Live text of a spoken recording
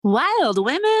Wild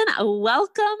women,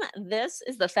 welcome. This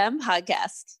is the Femme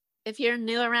Podcast. If you're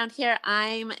new around here,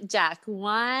 I'm Jack,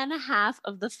 one half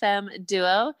of the Femme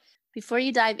duo. Before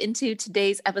you dive into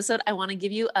today's episode, I want to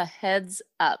give you a heads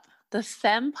up. The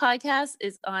Femme Podcast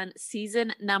is on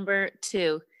season number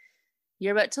 2.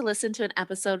 You're about to listen to an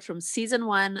episode from season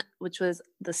 1, which was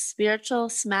the Spiritual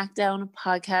Smackdown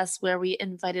podcast, where we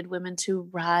invited women to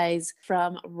rise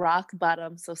from rock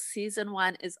bottom. So season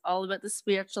 1 is all about the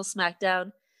spiritual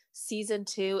smackdown. Season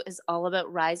 2 is all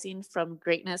about rising from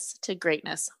greatness to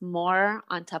greatness. More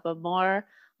on top of more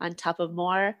on top of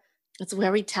more. It's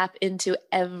where we tap into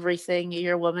everything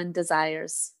your woman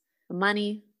desires. The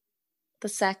money, the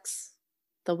sex,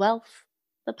 the wealth,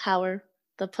 the power,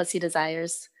 the pussy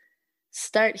desires.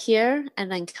 Start here and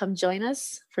then come join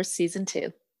us for season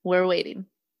 2. We're waiting.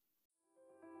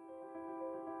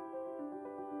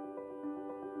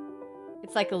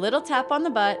 It's like a little tap on the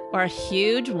butt or a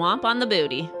huge whomp on the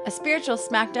booty. A spiritual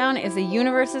smackdown is the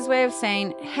universe's way of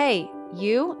saying, hey,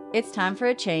 you, it's time for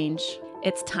a change.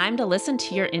 It's time to listen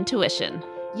to your intuition.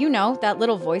 You know, that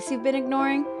little voice you've been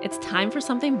ignoring? It's time for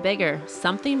something bigger,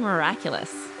 something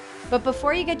miraculous. But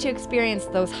before you get to experience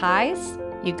those highs,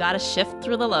 you gotta shift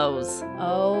through the lows.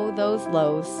 Oh, those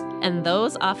lows. And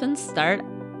those often start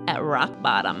at rock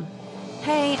bottom.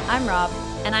 Hey, I'm Rob.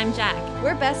 And I'm Jack.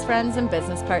 We're best friends and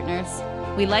business partners.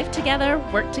 We life together,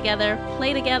 work together,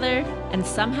 play together, and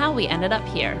somehow we ended up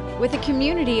here. With a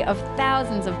community of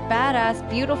thousands of badass,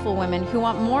 beautiful women who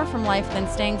want more from life than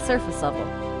staying surface level.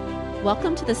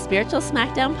 Welcome to the Spiritual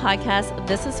Smackdown podcast.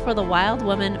 This is for the wild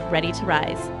woman ready to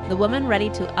rise. The woman ready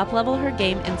to up-level her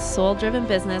game in soul-driven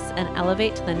business and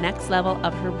elevate to the next level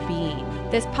of her being.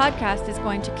 This podcast is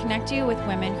going to connect you with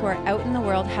women who are out in the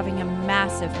world having a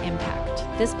massive impact.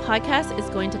 This podcast is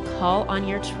going to call on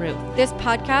your truth. This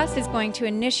podcast is going to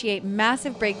initiate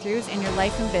massive breakthroughs in your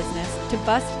life and business to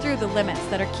bust through the limits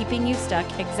that are keeping you stuck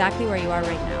exactly where you are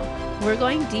right now. We're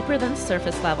going deeper than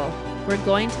surface level. We're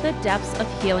going to the depths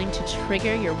of healing to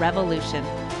trigger your revolution.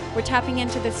 We're tapping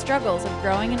into the struggles of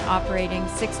growing and operating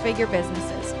six-figure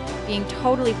businesses, being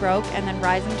totally broke and then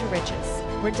rising to riches.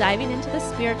 We're diving into the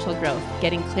spiritual growth,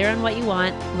 getting clear on what you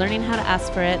want, learning how to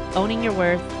ask for it, owning your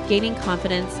worth, gaining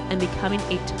confidence, and becoming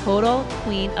a total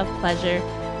queen of pleasure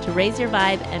to raise your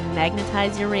vibe and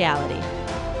magnetize your reality.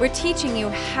 We're teaching you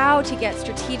how to get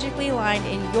strategically aligned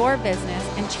in your business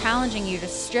and challenging you to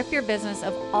strip your business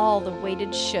of all the weighted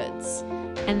shoulds.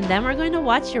 And then we're going to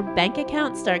watch your bank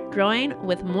account start growing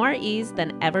with more ease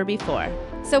than ever before.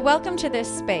 So welcome to this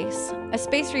space, a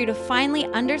space for you to finally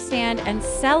understand and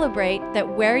celebrate that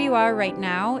where you are right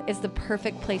now is the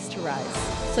perfect place to rise.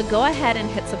 So go ahead and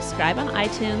hit subscribe on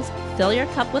iTunes, fill your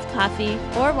cup with coffee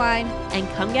or wine, and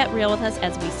come get real with us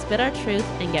as we spit our truth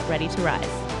and get ready to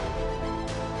rise.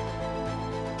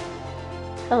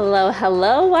 Hello,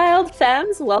 hello, wild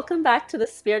femmes. Welcome back to the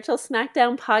Spiritual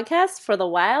Smackdown podcast for the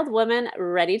wild woman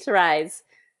ready to rise.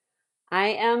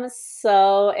 I am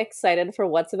so excited for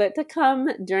what's about to come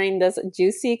during this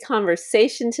juicy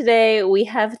conversation today. We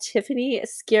have Tiffany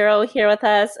Skirrow here with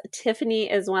us.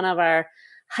 Tiffany is one of our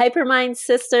Hypermind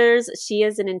sisters. She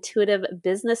is an intuitive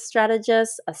business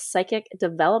strategist, a psychic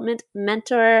development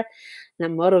mentor,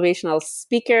 and a motivational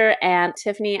speaker. And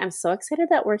Tiffany, I'm so excited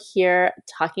that we're here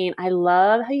talking. I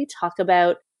love how you talk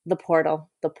about the portal,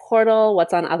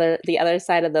 what's on the other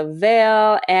side of the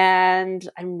veil. And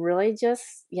I'm really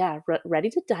just, ready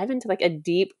to dive into like a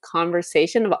deep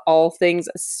conversation of all things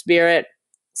spirit,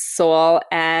 soul.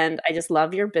 And I just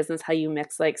love your business, how you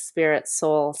mix like spirit,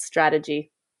 soul,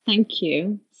 strategy. Thank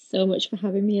you so much for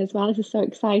having me as well. This is so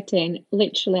exciting.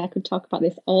 Literally, I could talk about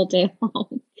this all day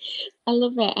long. I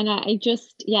love it. And I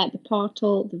just, the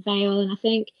portal, the veil. And I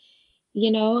think,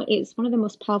 it's one of the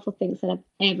most powerful things that I've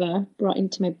ever brought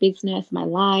into my business, my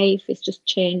life. It's just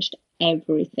changed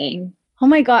everything. Oh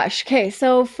my gosh. Okay.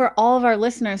 So for all of our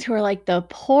listeners who are like the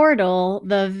portal,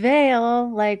 the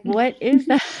veil, like what is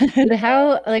that?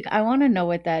 How, like, I want to know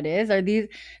what that is. Are these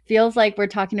feels like we're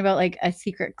talking about like a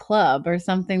secret club or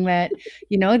something that,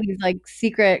 these like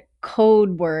secret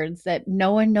code words that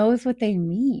no one knows what they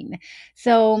mean.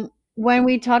 So when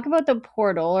we talk about the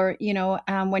portal or,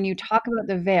 when you talk about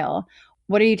the veil,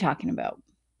 what are you talking about?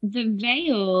 The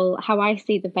veil, how I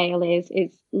see the veil is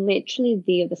literally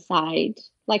the other side.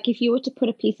 Like if you were to put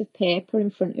a piece of paper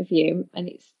in front of you and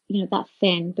it's, that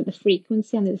thin, but the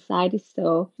frequency on the other side is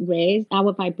so raised,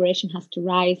 our vibration has to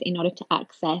rise in order to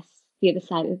access the other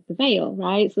side of the veil,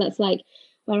 right? So that's like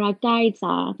where our guides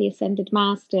are, the ascended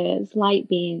masters, light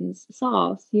beings,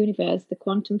 source, universe, the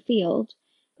quantum field.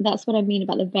 That's what I mean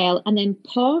about the veil. And then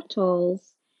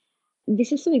portals,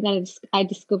 this is something that I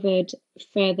discovered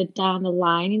further down the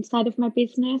line inside of my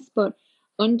business, but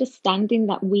understanding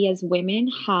that we as women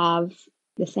have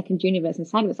the second universe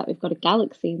inside of us, that we've got a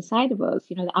galaxy inside of us,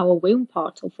 our womb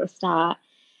portal for a start,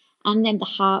 and then the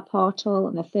heart portal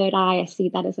and the third eye, I see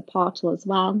that as a portal as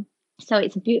well. So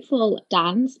it's a beautiful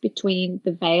dance between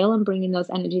the veil and bringing those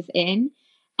energies in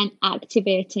and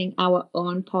activating our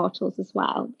own portals as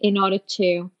well in order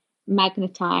to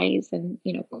magnetize and,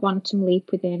 quantum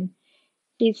leap within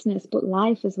business, but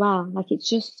life as well. Like it's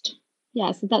just,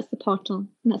 yeah, so that's the portal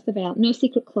and that's the veil. No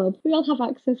secret club. We all have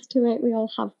access to it. We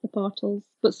all have the portals,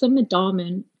 but some are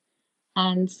dormant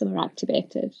and some are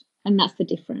activated. And that's the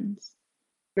difference.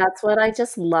 That's what I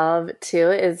just love too,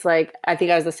 is like, I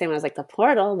think I was the same. I was like, the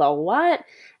portal, the what?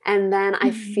 And then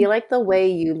I feel like the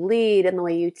way you lead and the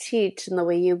way you teach and the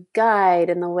way you guide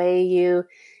and the way you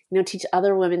teach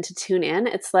other women to tune in,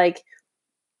 it's like,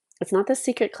 it's not the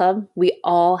secret club. We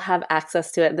all have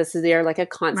access to it. This is like a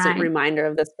constant Right. reminder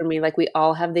of this for me. Like we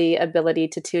all have the ability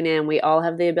to tune in. We all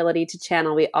have the ability to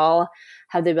channel. We all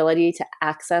have the ability to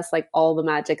access like all the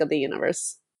magic of the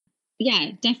universe.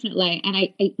 Yeah, definitely. And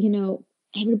I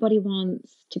everybody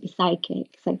wants to be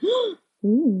psychic. It's like,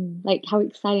 ooh, like how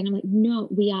exciting. I'm like, no,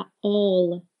 we are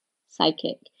all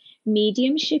psychic.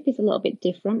 Mediumship is a little bit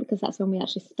different because that's when we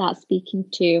actually start speaking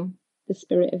to the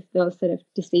spirit of those that have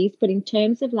deceased. But in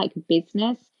terms of like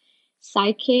business,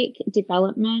 psychic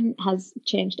development has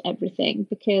changed everything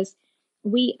because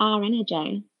we are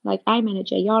energy. Like I'm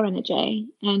energy, you're energy.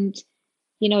 And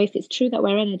if it's true that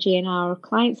we're energy and our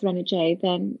clients are energy,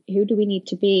 then who do we need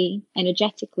to be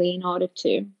energetically in order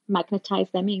to magnetize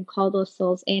them in, call those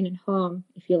souls in and home,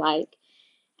 if you like?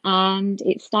 And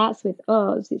it starts with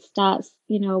us. It starts,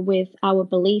 with our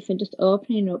belief and just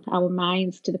opening up our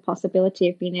minds to the possibility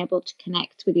of being able to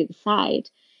connect with the other side.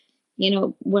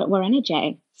 We're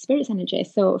energy, spirit's energy.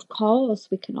 So of course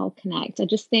we can all connect. I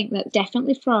just think that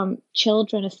definitely from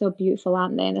children are so beautiful,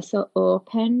 aren't they? And they're so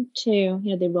open to,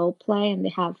 they role play and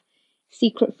they have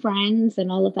secret friends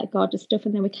and all of that gorgeous stuff.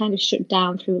 And then we kind of shut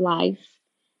down through life.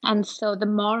 And so the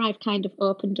more I've kind of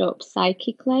opened up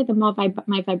psychically, the more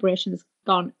my vibration's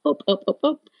gone up, up, up,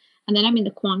 up. And then I'm in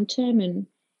the quantum and,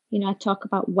 I talk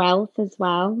about wealth as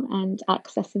well and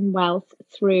accessing wealth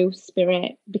through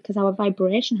spirit because our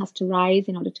vibration has to rise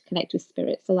in order to connect with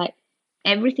spirit. So like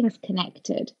everything is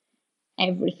connected,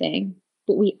 everything,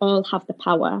 but we all have the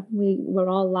power. We're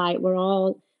all light. We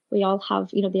all have,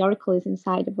 the oracle is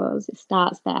inside of us. It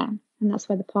starts there. And that's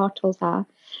where the portals are.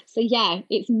 So yeah,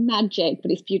 it's magic,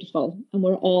 but it's beautiful. And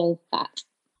we're all that.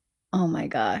 Oh my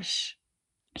gosh.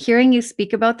 Hearing you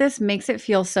speak about this makes it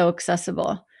feel so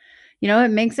accessible.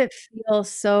 It makes it feel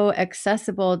so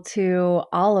accessible to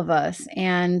all of us.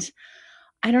 And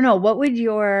I don't know, what would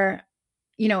if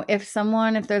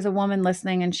there's a woman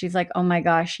listening and she's like, oh my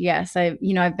gosh, yes, I've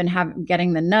been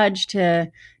getting the nudge to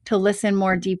listen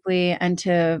more deeply and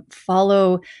to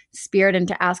follow spirit and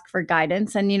to ask for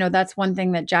guidance. And, that's one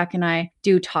thing that Jack and I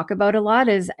do talk about a lot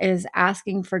is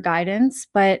asking for guidance.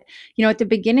 But, at the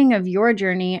beginning of your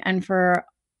journey and for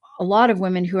a lot of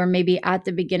women who are maybe at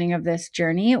the beginning of this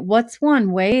journey, what's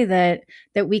one way that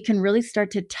we can really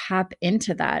start to tap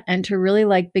into that and to really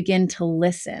like begin to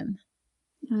listen?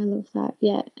 I love that.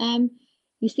 Yeah.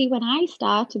 You see, when I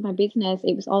started my business,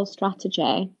 it was all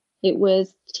strategy. It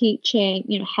was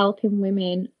teaching, helping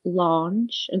women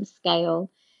launch and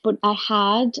scale. But I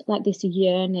had like this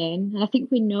yearning, and I think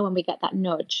we know when we get that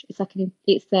nudge. It's like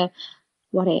it's the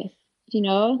what if,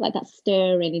 like that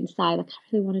stirring inside. Like I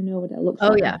really want to know what it looks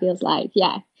like and feels like.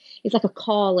 Yeah, it's like a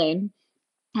calling,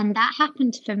 and that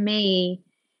happened for me.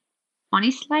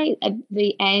 Honestly, at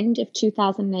the end of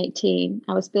 2018,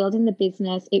 I was building the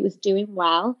business. It was doing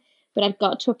well, but I'd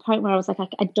got to a point where I was like,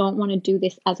 I don't want to do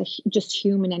this as just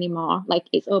human anymore. Like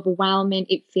it's overwhelming.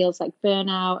 It feels like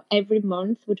burnout. Every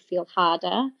month would feel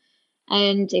harder.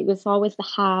 And it was always the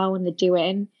how and the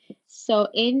doing. So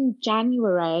in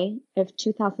January of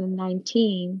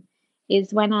 2019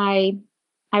 is when I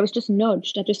was just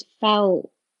nudged. I just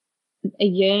felt a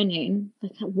yearning,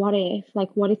 like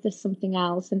what if there's something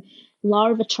else? And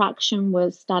law of attraction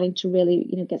was starting to really,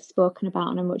 get spoken about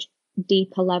on a much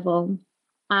deeper level.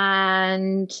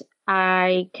 And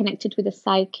I connected with a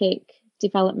psychic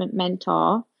development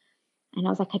mentor. And I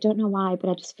was like, I don't know why, but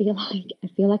I just feel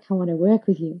like I want to work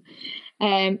with you.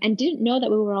 And didn't know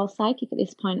that we were all psychic at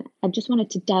this point. I just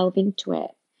wanted to delve into it.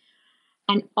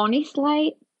 And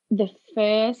honestly, the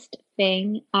first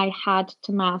thing I had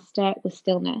to master was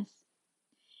stillness.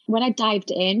 When I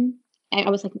dived in, I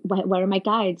was like, where are my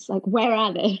guides? Like, where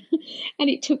are they? And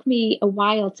it took me a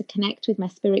while to connect with my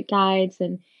spirit guides.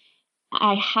 And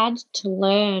I had to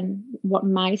learn what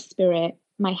my spirit,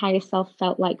 my higher self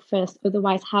felt like first.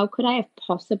 Otherwise, how could I have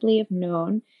possibly have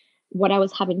known what I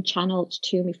was having channeled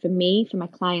to me, for my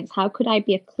clients? How could I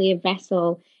be a clear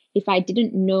vessel if I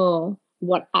didn't know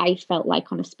what I felt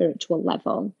like on a spiritual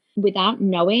level? Without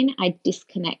knowing, I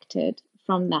disconnected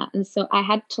from that. And so I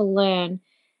had to learn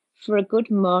for a good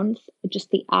month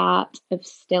just the art of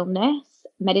stillness,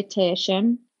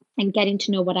 meditation, and getting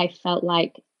to know what I felt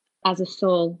like as a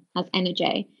soul, as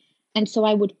energy. And so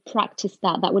I would practice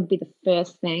that. That would be the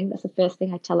first thing. That's the first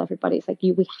thing I tell everybody. It's like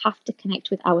we have to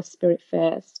connect with our spirit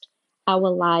first, our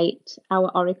light, our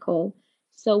oracle.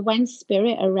 So when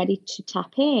spirit are ready to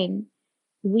tap in,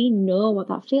 we know what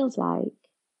that feels like.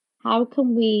 How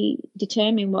can we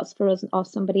determine what's for us or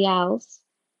somebody else,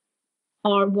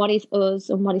 or what is us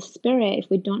and what is spirit, if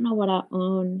we don't know what our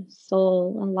own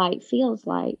soul and light feels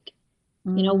like?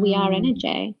 We are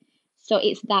energy. So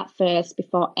it's that first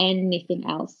before anything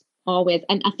else, always.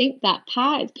 And I think that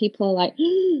part, people are like,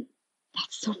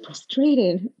 that's so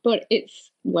frustrating, but it's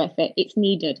worth it. It's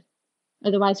needed.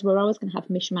 Otherwise, we're always going to have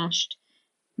mishmashed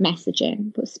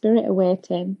messaging. But spirit are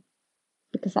waiting,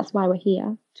 because that's why we're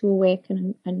here, to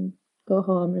awaken and go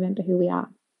home, remember who we are.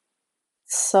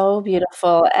 So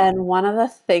beautiful. And one of the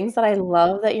things that I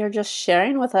love that you're just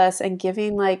sharing with us and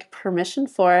giving like permission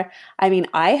for, I mean,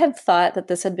 I had thought that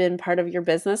this had been part of your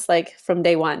business like from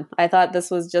day one. I thought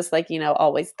this was just like,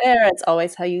 always there. It's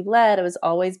always how you led. It was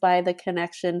always by the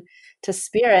connection to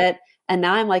spirit. And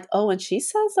now I'm like, oh, when she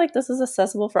says like this is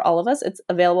accessible for all of us, it's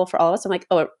available for all of us. I'm like,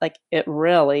 oh, it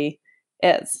really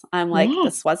is. I'm like, Yeah.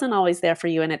 this wasn't always there for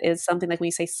you. And it is something like when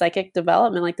you say psychic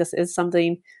development, like this is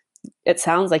something it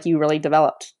sounds like you really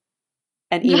developed.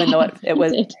 And even though it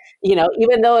was,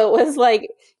 even though it was like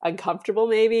uncomfortable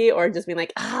maybe, or just being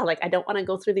like, like, I don't want to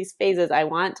go through these phases. I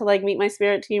want to like meet my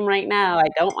spirit team right now. I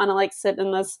don't want to like sit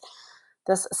in this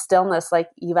stillness. Like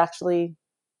you've actually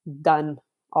done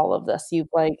all of this. You've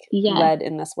like led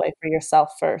in this way for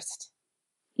yourself first.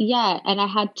 Yeah. And I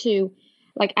had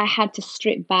to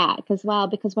strip back as well,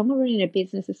 because when we're running a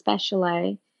business,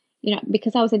 especially,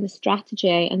 because I was in the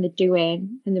strategy and the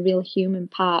doing and the real human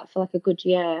part for like a good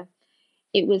year,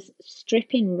 it was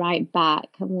stripping right back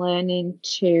and learning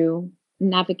to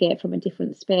navigate from a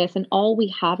different space. And all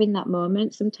we have in that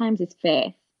moment sometimes is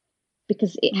faith,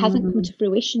 because it hasn't come to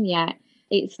fruition yet.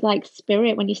 It's like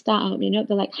spirit, when you start opening up,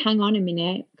 they're like, hang on a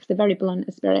minute, because they're very blunt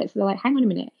as spirits. So they're like, hang on a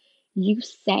minute, you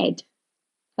said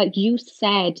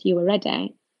you were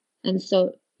ready. And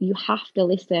so you have to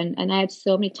listen. And I had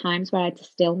so many times where I had to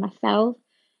still myself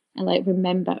and like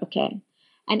remember, okay.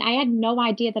 And I had no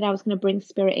idea that I was going to bring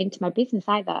spirit into my business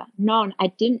either. None. I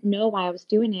didn't know why I was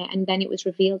doing it. And then it was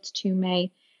revealed to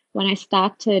me when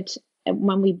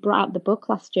when we brought out the book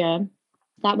last year.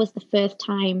 That was the first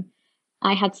time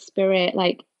I had spirit,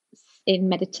 like in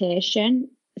meditation,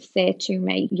 say to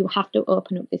me, you have to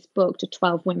open up this book to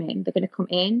 12 women. They're going to come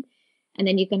in. And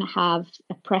then you're going to have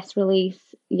a press release.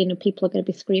 People are going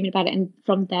to be screaming about it. And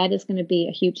from there's going to be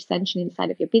a huge ascension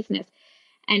inside of your business.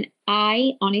 And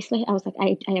I was like,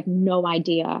 I have no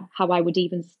idea how I would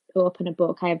even open a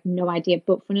book. I have no idea.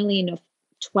 But funnily enough,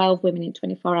 12 women in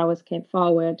 24 hours came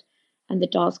forward and the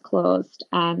doors closed,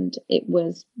 and it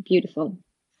was beautiful.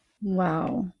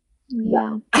 Wow.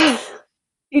 Yeah.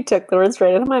 You took the words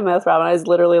right out of my mouth, Robin. I was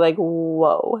literally like,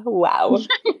 whoa, wow.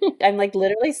 I'm like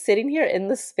literally sitting here in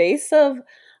the space of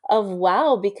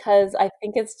wow, because I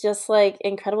think it's just like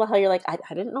incredible how you're like, I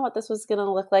didn't know what this was going to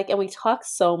look like. And we talk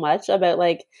so much about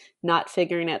like not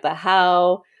figuring out the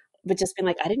how, but just being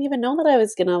like, I didn't even know that I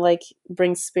was going to like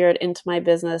bring spirit into my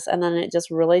business. And then it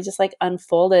just really just like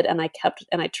unfolded, and I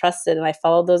trusted, and I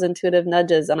followed those intuitive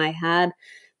nudges, and I had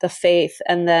the faith.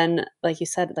 And then, like you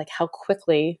said, like how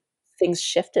quickly things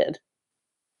shifted.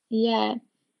 Yeah.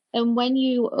 And when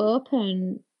you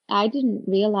open, I didn't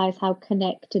realize how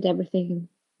connected everything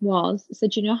was. So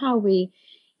do you know how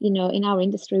in our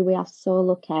industry, we are so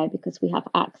lucky because we have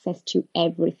access to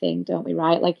everything, don't we,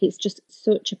 right? Like it's just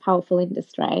such a powerful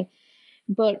industry.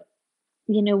 But,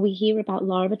 we hear about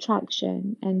law of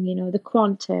attraction and, the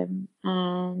quantum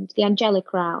and the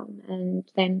angelic realm and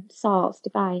then source,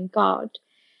 divine, God.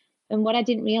 And what I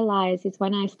didn't realize is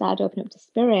when I started opening up to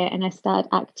spirit and I started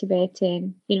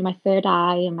activating, my third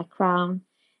eye and my crown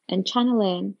and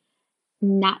channeling,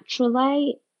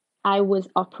 naturally, I was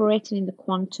operating in the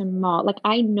quantum more. Like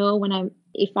I know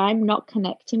if I'm not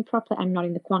connecting properly, I'm not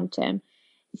in the quantum.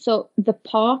 So the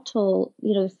portal,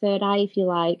 the third eye, if you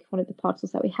like, one of the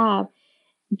portals that we have,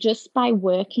 just by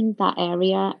working that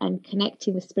area and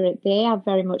connecting with spirit, they are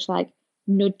very much like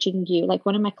nudging you. Like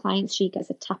one of my clients, she gets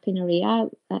a tap in her ear,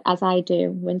 as I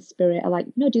do, when spirit are like,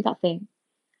 no, do that thing.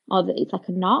 or that it's like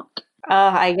a knock.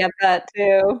 I get that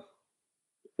too.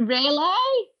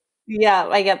 Really? Yeah,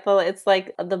 I get it's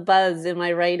like the buzz in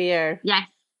my right ear. Yes.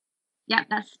 Yep,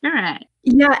 that's spirit.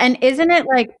 Yeah, and isn't it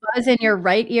like buzz in your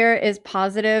right ear is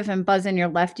positive and buzz in your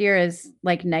left ear is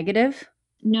like negative?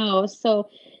 No, so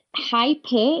high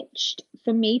pitched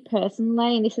for me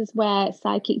personally, and this is where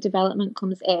psychic development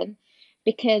comes in,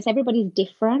 because everybody's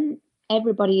different.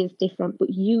 Everybody is different, but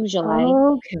usually,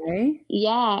 Okay.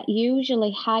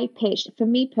 usually high pitched for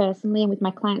me personally, and with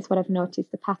my clients, what I've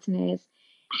noticed the pattern is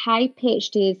high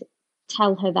pitched is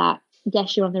tell her that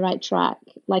yes, you're on the right track,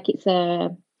 like it's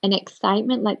an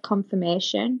excitement, like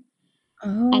confirmation.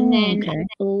 And Oh, then okay.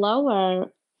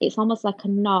 lower, it's almost like a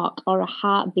knock or a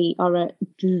heartbeat or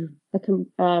like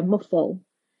a muffle.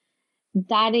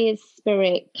 That is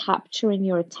spirit capturing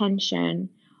your attention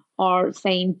or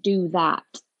saying, do that,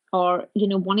 or,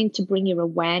 wanting to bring your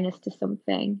awareness to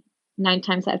something 9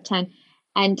 times out of 10.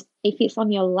 And if it's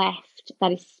on your left,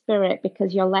 that is spirit,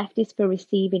 because your left is for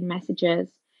receiving messages.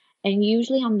 And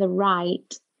usually on the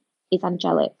right is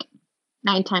angelic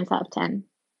 9 times out of 10.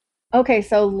 Okay,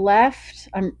 so left,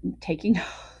 I'm taking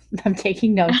I'm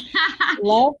taking notes.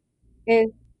 Left is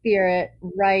spirit,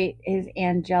 right is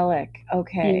angelic.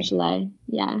 Okay. Usually,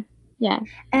 yeah, yeah,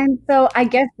 And so I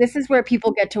guess this is where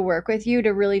people get to work with you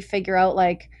to really figure out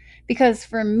like because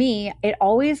for me, it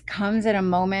always comes at a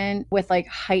moment with like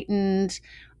heightened,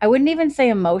 I wouldn't even say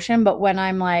emotion, but when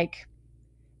I'm like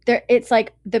there it's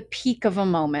like the peak of a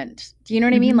moment. Do you know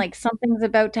what I mean? hmm Like something's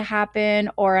about to happen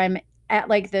or I'm at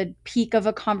like the peak of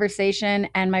a conversation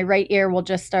and my right ear will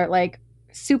just start like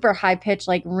super high pitch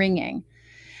like ringing.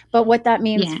 But what that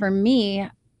means yeah, for me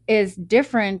is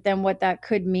different than what that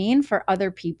could mean for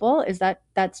other people. Is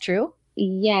that's true?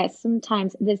 yeah.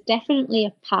 Sometimes there's definitely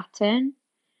a pattern,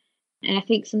 and I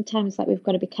think sometimes like we've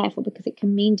got to be careful because it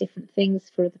can mean different things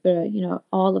for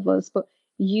all of us. But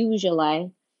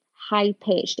usually, high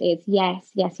pitched is yes,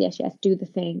 yes, yes, yes. Do the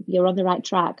thing. You're on the right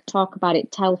track. Talk about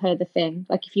it. Tell her the thing.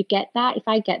 Like if you get that, if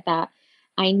I get that,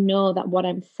 I know that what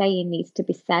I'm saying needs to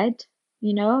be said.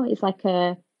 It's like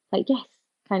a like yes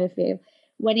kind of feel.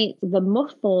 When it's the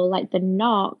muffle, like the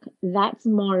knock, that's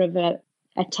more of a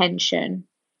attention.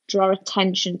 Draw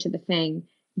attention to the thing.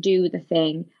 Do the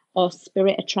thing or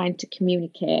spirit are trying to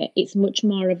communicate. It's much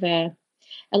more of a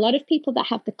lot of people that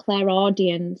have the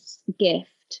clairaudience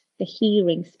gift, the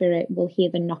hearing spirit will hear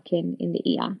the knocking in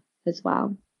the ear as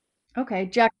well. Okay,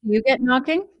 Jack, do you get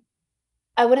knocking?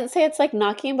 I wouldn't say it's like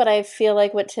knocking, but I feel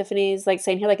like what Tiffany's like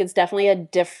saying here, like it's definitely a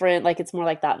different, like it's more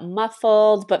like that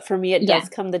muffled. But for me, it Yeah, does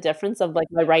come the difference of like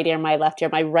my right ear, my left ear.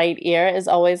 My right ear is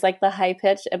always like the high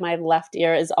pitch, and my left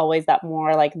ear is always that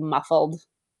more like muffled.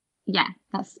 yeah,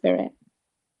 that's spirit.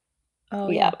 Oh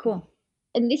Yeah. yeah, cool.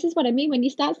 And this is what I mean when you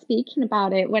start speaking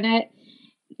about it, when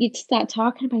you start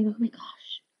talking about it, oh my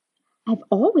gosh, I've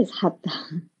always had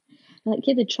that. Like,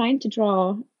 yeah, they're trying to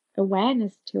draw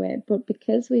awareness to it, but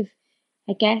because we've,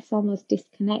 I guess, almost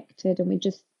disconnected and we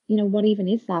just, what even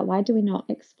is that? Why do we not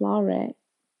explore it?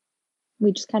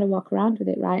 We just kind of walk around with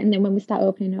it, right? And then when we start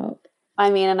opening up, I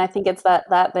mean, and I think it's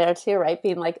that there too, right?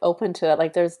 Being like open to it.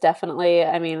 Like there's definitely,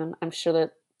 I mean, I'm sure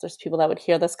that there's people that would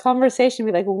hear this conversation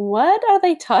and be like, what are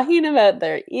they talking about?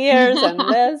 Their ears and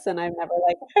this, and I've never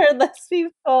like heard this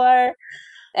before.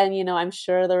 And I'm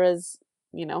sure there is,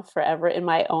 forever in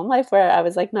my own life where I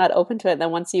was like not open to it. And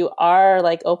then once you are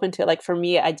like open to it, like for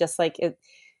me, I just like it,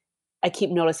 I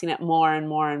keep noticing it more and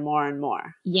more and more and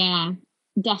more. yeah,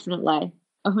 definitely,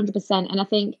 100%. And I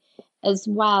think as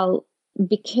well,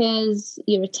 because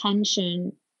your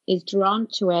attention is drawn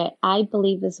to it, I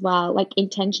believe as well, like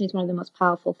intention is one of the most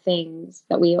powerful things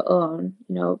that we own,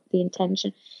 the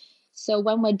intention. So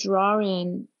when we're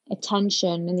drawing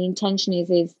attention and the intention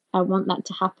is I want that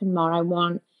to happen more, I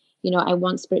want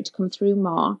spirit to come through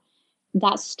more,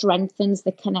 that strengthens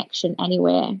the connection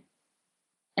anyway.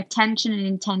 Attention and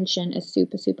intention is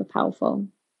super, super powerful.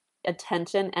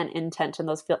 Attention and intention,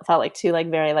 those felt like two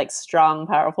like very like strong,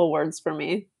 powerful words for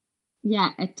me. Yeah,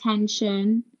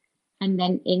 attention and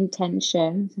then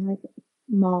intention. So like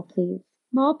more please,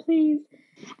 more please.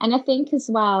 And I think as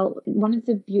well, one of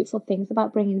the beautiful things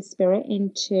about bringing spirit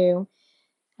into,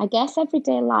 I guess,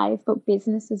 everyday life, but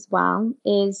business as well,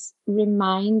 is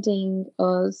reminding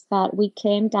us that we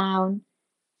came down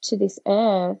to this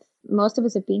earth. Most of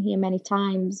us have been here many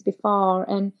times before,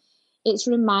 and it's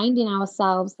reminding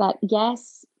ourselves that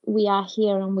yes, we are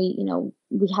here and we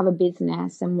have a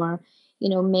business and we're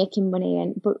making money,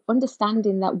 and but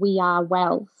understanding that we are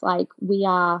wealth, like we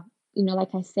are,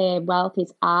 like I say, wealth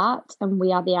is art and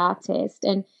we are the artist.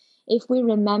 And if we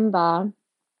remember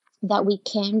that we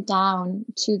came down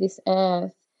to this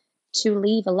earth to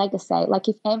leave a legacy. Like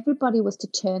if everybody was to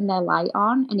turn their light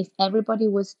on, and if everybody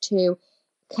was to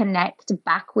connect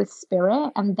back with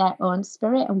spirit and their own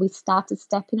spirit, and we started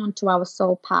stepping onto our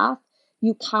soul path,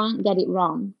 you can't get it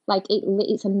wrong. Like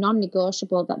it's a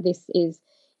non-negotiable that this is,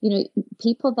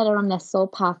 people that are on their soul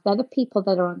path, they're the people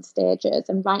that are on stages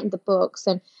and writing the books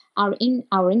and are in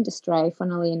our industry.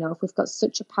 Funnily enough, we've got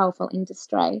such a powerful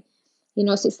industry,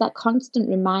 so it's that constant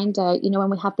reminder, when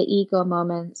we have the ego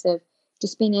moments of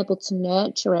just being able to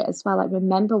nurture it as well. Like,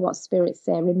 remember what spirits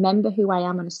say, remember who I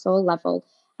am on a soul level.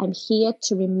 I'm here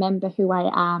to remember who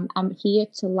I am. I'm here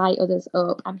to light others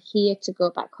up. I'm here to go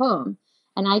back home.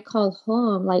 And I call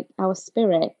home like our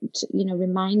spirit,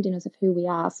 reminding us of who we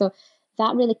are. So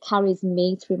that really carries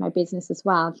me through my business as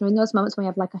well. In those moments when we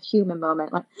have like a human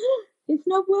moment, like, it's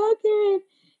not working.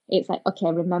 It's like,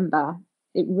 okay, remember,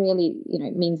 it really,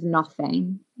 it means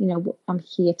nothing. I'm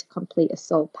here to complete a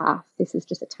soul path. This is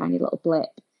just a tiny little blip.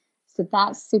 So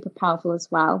that's super powerful as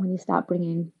well when you start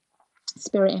bringing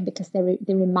spirit in, because they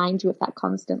remind you of that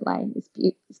constantly.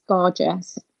 It's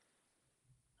gorgeous.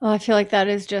 Oh, I feel like that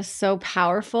is just so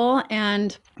powerful.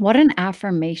 And what an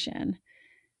affirmation.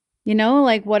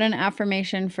 Like what an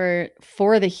affirmation for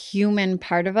the human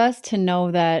part of us to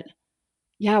know that,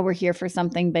 yeah, we're here for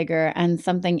something bigger and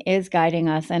something is guiding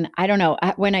us. And I don't know,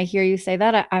 when I hear you say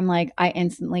that, I'm like, I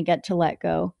instantly get to let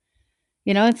go.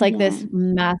 It's like this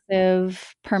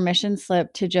massive permission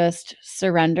slip to just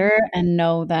surrender and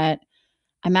know that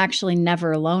I'm actually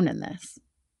never alone in this.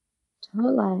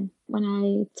 Totally. When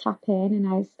I tap in,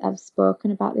 and I've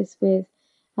spoken about this with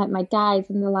like my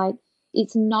guides, and they're like,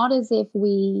 it's not as if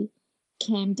we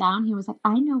came down here and was like,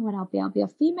 I know what I'll be a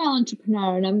female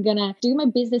entrepreneur and I'm gonna do my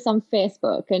business on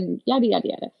Facebook and yada yada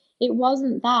yada. It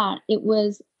wasn't that. It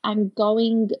was, I'm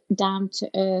going down to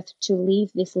earth to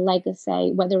leave this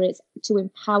legacy, whether it's to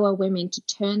empower women to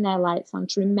turn their lights on,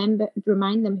 to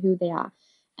remind them who they are.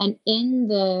 And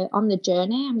on the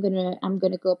journey, I'm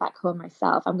gonna go back home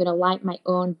myself. I'm gonna light my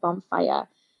own bonfire.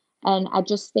 And I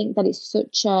just think that it's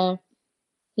such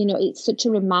a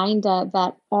reminder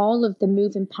that all of the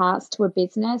moving parts to a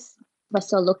business, we're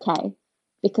so lucky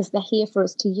because they're here for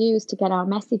us to use to get our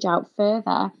message out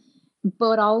further.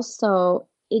 But also,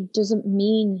 it doesn't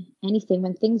mean anything.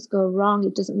 When things go wrong,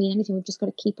 it doesn't mean anything. We've just got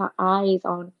to keep our eyes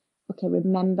on, okay,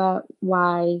 remember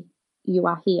why you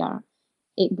are here.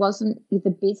 It wasn't, the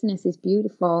business is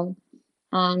beautiful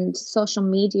and social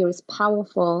media is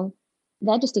powerful.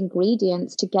 They're just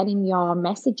ingredients to getting your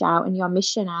message out and your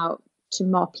mission out to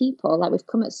more people. Like, we've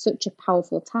come at such a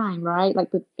powerful time, right?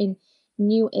 Like, we're in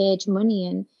new age money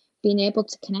and being able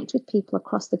to connect with people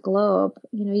across the globe.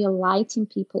 You're lighting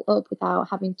people up without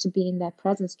having to be in their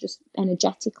presence, just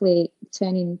energetically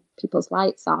turning people's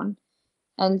lights on.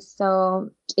 And so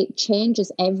it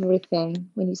changes everything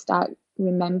when you start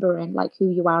remembering like who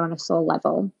you are on a soul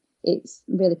level. It's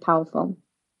really powerful.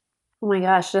 Oh my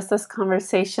gosh, just this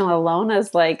conversation alone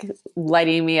is like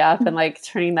lighting me up and like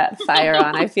turning that fire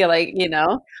on. I feel like,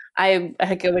 I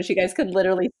wish you guys could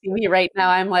literally see me right now.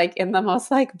 I'm like in the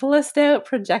most like blissed out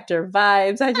projector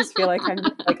vibes. I just feel like I'm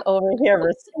just like over here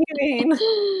receiving.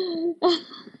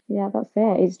 Yeah, that's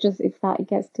it. It's that it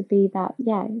gets to be that,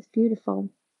 yeah, it's beautiful.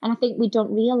 And I think we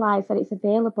don't realize that it's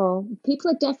available. People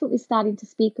are definitely starting to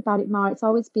speak about it more. It's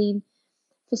always been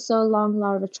for so long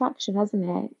law of attraction, hasn't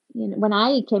it? When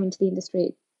I came into the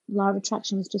industry, law of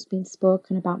attraction was just being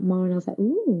spoken about more, and I was like,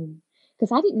 ooh,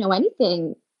 because I didn't know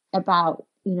anything about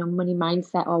money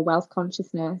mindset or wealth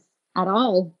consciousness at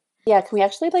all. Yeah, can we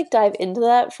actually like dive into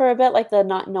that for a bit, like the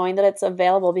not knowing that it's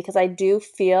available? Because I do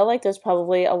feel like there's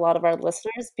probably a lot of our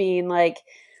listeners being like,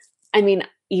 I mean,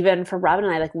 even for Robin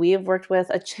and I, like we have worked with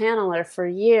a channeler for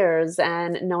years,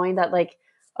 and knowing that like,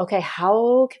 okay,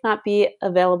 how can that be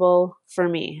available for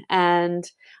me? And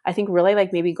I think really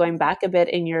like maybe going back a bit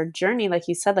in your journey, like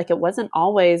you said, like it wasn't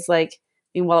always like,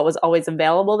 it was always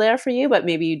available there for you, but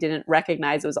maybe you didn't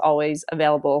recognize it was always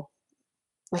available.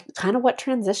 Like kind of what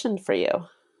transitioned for you?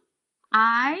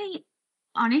 I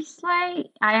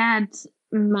honestly,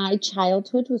 my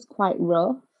childhood was quite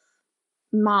rough.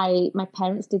 My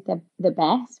parents did the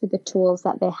best with the tools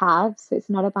that they had, so it's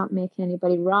not about making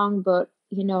anybody wrong, but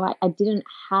I didn't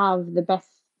have the best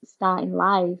start in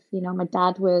life. My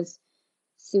dad was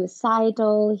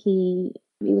suicidal. He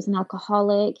was an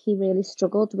alcoholic. He really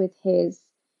struggled with his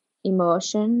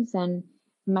emotions, and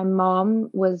my mom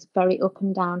was very up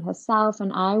and down herself,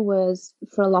 and I was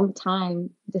for a long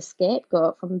time the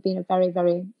scapegoat from being a very,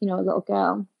 very little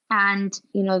girl. And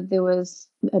there was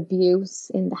abuse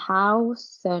in the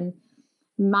house, and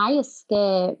my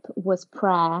escape was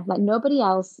prayer. Like nobody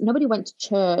went to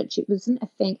church. It wasn't a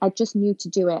thing. I just knew to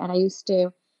do it. And I used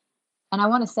to And I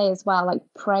want to say as well, like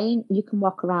praying, you can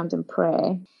walk around and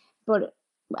pray, but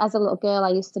as a little girl, I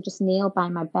used to just kneel by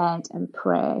my bed and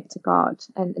pray to God,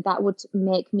 and that would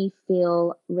make me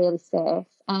feel really safe.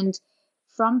 And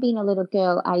from being a little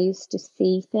girl, I used to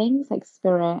see things like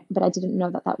spirit, but I didn't know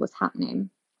that that was happening.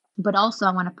 But also,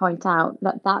 I want to point out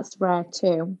that that's rare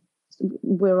too.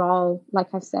 We're all, like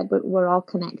I've said, we're all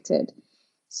connected.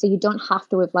 So you don't have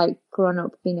to have like grown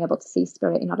up being able to see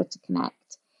spirit in order to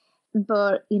connect.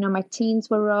 But, my teens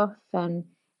were rough, and,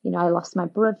 I lost my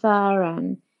brother,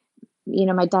 and,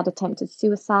 my dad attempted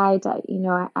suicide. I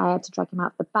had to drag him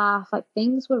out of the bath. Like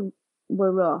things were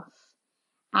rough.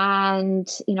 And,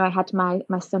 I had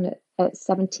my son at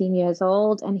 17 years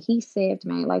old, and he saved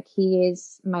me. Like he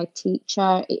is my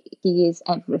teacher. He is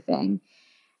everything.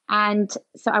 And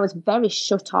so I was very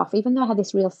shut off. Even though I had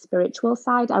this real spiritual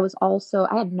side, I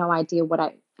had no idea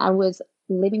I was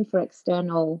living for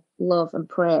external love and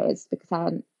praise because I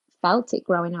hadn't felt it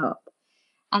growing up.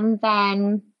 And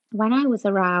then when I was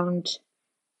around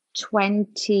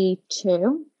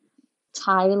 22,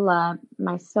 Tyler,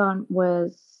 my son,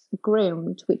 was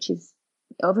groomed, which is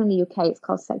over in the UK, it's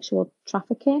called sexual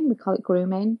trafficking. We call it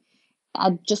grooming.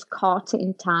 I just caught it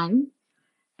in time.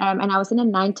 And I was in a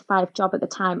 9 to 5 job at the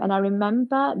time. And I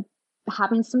remember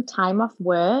having some time off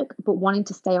work, but wanting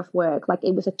to stay off work. Like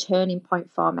it was a turning point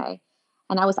for me.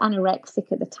 And I was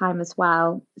anorexic at the time as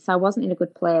well. So I wasn't in a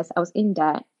good place. I was in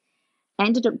debt. I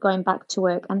ended up going back to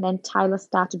work. And then Tyler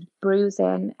started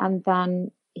bruising. And then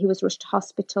he was rushed to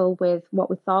hospital with what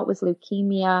we thought was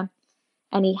leukemia.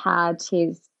 And he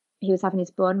was having his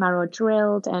bone marrow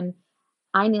drilled. And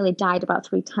I nearly died about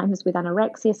 3 times with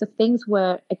anorexia. So things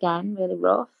were, again, really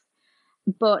rough.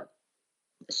 But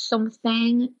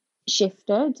something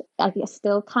shifted. I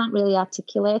still can't really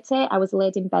articulate it. I was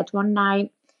laid in bed one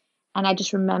night, and I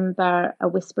just remember a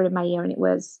whisper in my ear, and it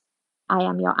was, "I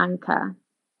am your anchor,"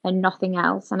 and nothing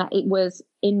else. And it was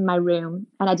in my room,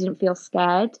 and I didn't feel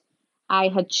scared. I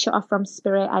had shut off from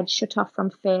spirit. I'd shut off from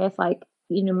faith. Like,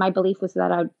 my belief was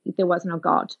that there was no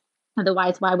God.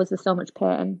 Otherwise, why was there so much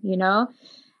pain,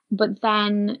 But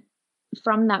then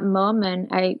from that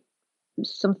moment,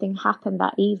 something happened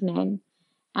that evening.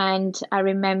 And I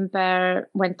remember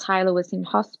when Tyler was in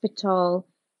hospital,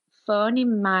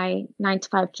 phoning my 9 to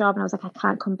 5 job, and I was like, I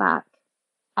can't come back.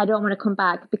 I don't want to come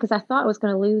back, because I thought I was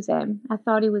going to lose him. I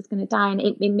thought he was going to die. And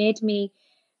it made me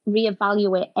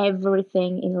reevaluate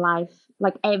everything in life,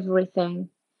 like everything.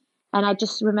 And I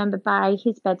just remember by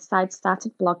his bedside,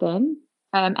 started blogging,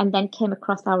 and then came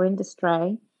across our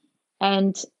industry.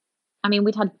 And I mean,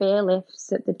 we'd had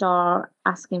bailiffs at the door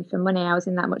asking for money. I was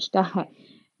in that much debt,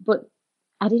 but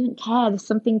I didn't care.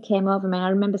 Something came over me. I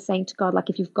remember saying to God, like,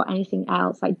 if you've got anything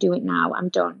else, like, do it now. I'm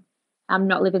done. I'm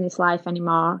not living this life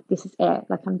anymore. This is it.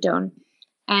 Like, I'm done.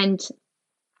 And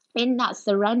in that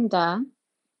surrender,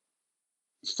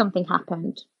 something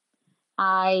happened.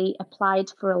 I applied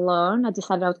for a loan. I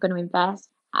decided I was going to invest.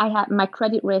 My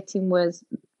credit rating was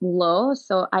low,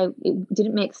 so it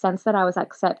didn't make sense that I was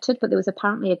accepted, but there was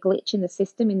apparently a glitch in the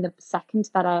system in the second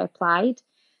that I applied.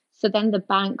 So then the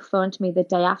bank phoned me the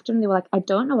day after, and they were like, I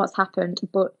don't know what's happened,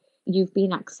 but you've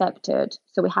been accepted,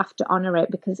 so we have to honor it,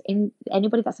 because in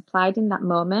anybody that's applied in that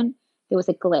moment, there was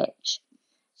a glitch.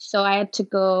 So I had to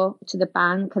go to the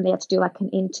bank, and they had to do like an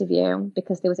interview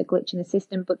because there was a glitch in the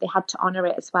system, but they had to honor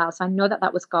it as well. So I know that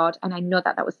that was God, and I know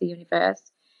that that was the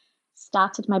universe.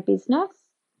 Started my business,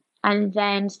 and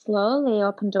then slowly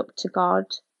opened up to God,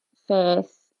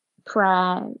 faith,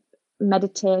 prayer,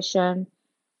 meditation,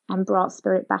 and brought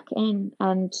spirit back in.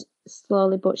 And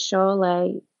slowly but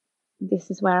surely, this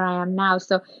is where I am now.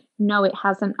 So no, it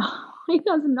has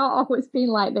not always been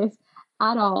like this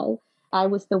at all. I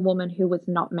was the woman who was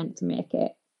not meant to make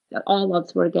it. All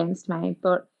odds were against me.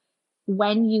 But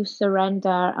when you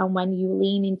surrender and when you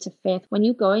lean into faith, when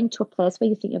you go into a place where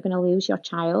you think you're going to lose your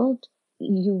child,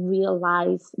 you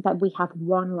realize that we have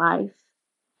one life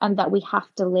and that we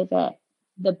have to live it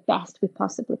the best we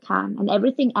possibly can. And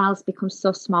everything else becomes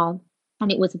so small.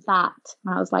 And it was that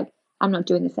when I was like, I'm not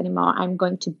doing this anymore. I'm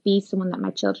going to be someone that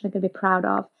my children are going to be proud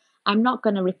of. I'm not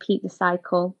going to repeat the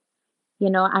cycle.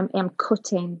 I'm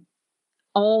cutting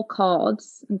all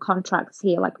cords and contracts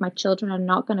here. Like, my children are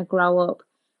not going to grow up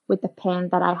with the pain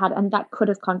that I had. And that could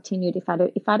have continued if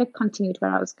I'd have continued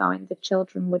where I was going. The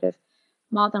children would have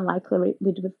more than likely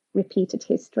would have repeated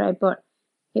history. But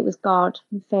it was God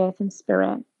and faith and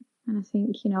spirit. And I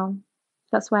think,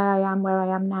 that's why I am where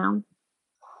I am now.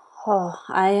 Oh,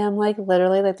 I am like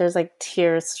literally like there's like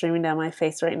tears streaming down my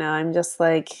face right now. I'm just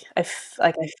like I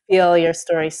feel your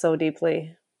story so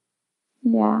deeply.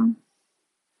 Yeah.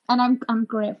 And I'm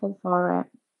grateful for it,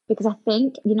 because I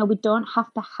think, we don't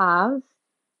have to have,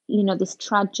 this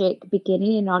tragic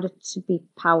beginning in order to be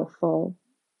powerful.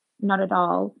 Not at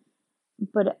all.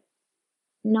 But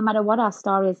no matter what our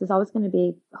story is, there's always going to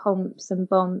be humps and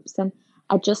bumps. And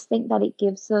I just think that it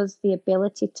gives us the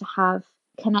ability to have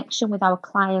connection with our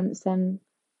clients and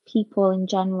people in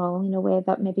general in a way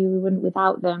that maybe we wouldn't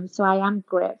without them. So I am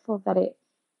grateful that it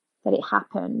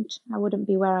happened. I wouldn't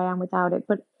be where I am without it,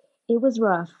 but it was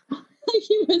rough.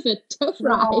 It was a tough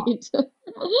ride.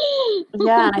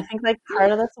 Yeah, and I think like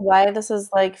part of this, why this is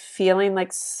like feeling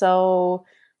like so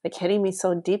like hitting me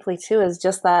so deeply too, is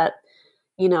just that,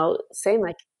 saying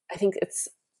like, I think it's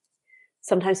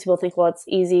sometimes people think, well, it's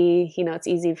easy, it's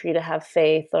easy for you to have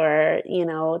faith, or,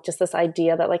 just this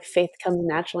idea that like faith comes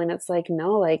naturally. And it's like,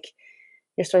 no, like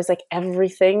your story's like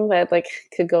everything that like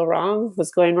could go wrong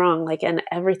was going wrong, like, and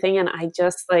everything. And I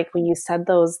just like, when you said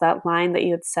that line that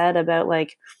you had said about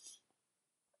like,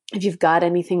 if you've got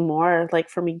anything more, like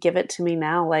for me, give it to me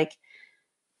now. Like,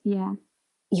 yeah,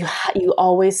 you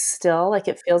always still, like,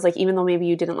 it feels like, even though maybe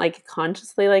you didn't like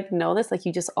consciously like know this, like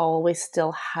you just always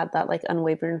still had that like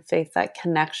unwavering faith, that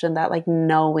connection, that like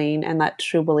knowing, and that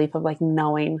true belief of like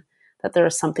knowing that there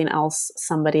is something else,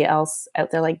 somebody else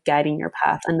out there like guiding your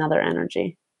path, another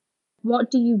energy.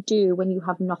 What do you do when you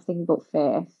have nothing but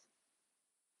faith?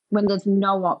 When there's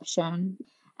no option?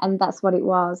 And that's what it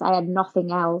was. I had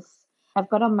nothing else. I've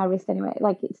got on my wrist anyway,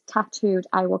 like it's tattooed,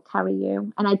 I will carry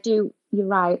you. And I do, you're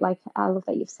right, like I love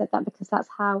that you've said that, because that's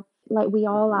how, like, we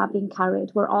all are being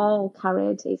carried. We're all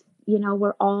carried. It's,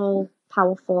 we're all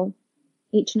powerful,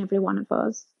 each and every one of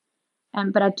us.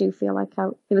 But I do feel like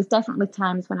there was definitely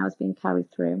times when I was being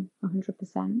carried through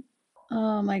 100%.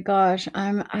 Oh my gosh,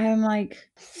 I'm like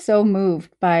so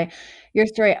moved by your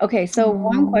story. Okay, so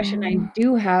one question I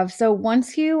do have. So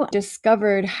once you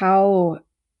discovered how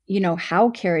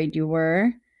carried you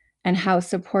were and how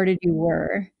supported you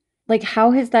were, like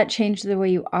how has that changed the way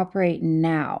you operate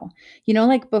now?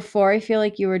 Like before, I feel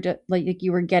like you were just like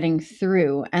you were getting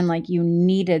through and like you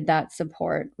needed that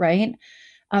support, right?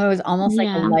 It was almost like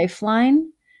a Yeah.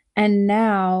 lifeline. And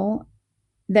now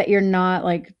that you're not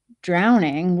like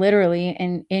drowning literally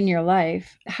in your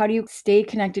life, how do you stay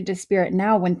connected to spirit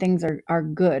now when things are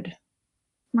good?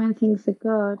 When things are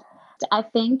good, I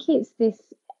think it's this,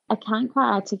 I can't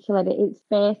quite articulate it. It's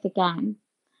faith again.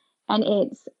 And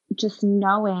it's just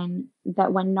knowing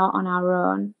that we're not on our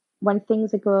own. When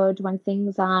things are good, when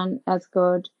things aren't as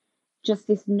good, just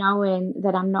this knowing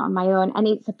that I'm not on my own. And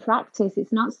it's a practice.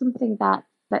 It's not something that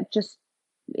just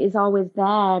is always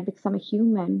there, because I'm a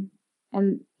human.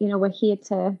 And, we're here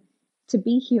to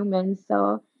be human.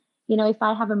 So, if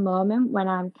I have a moment when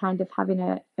I'm kind of having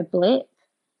a blip,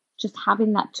 just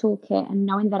having that toolkit and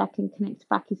knowing that I can connect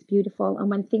back is beautiful. And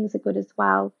when things are good as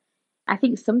well, I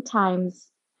think sometimes,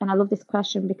 and I love this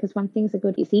question, because when things are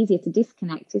good, it's easier to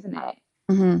disconnect, isn't it?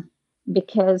 Mm-hmm.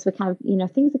 Because we're kind of,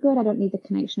 things are good, I don't need the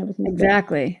connection, everything's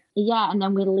Exactly. good. Yeah, and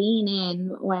then we lean in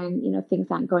when, things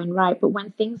aren't going right. But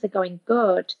when things are going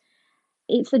good,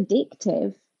 it's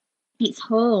addictive. It's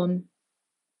home.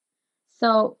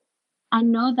 So I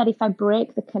know that if I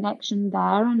break the connection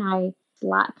there and I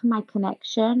lack my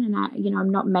connection and I'm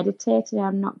not meditating,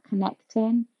 I'm not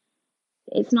connecting,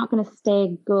 it's not going to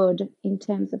stay good in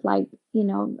terms of like,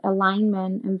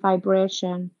 alignment and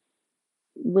vibration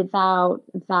without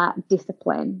that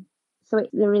discipline. So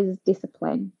there is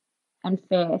discipline and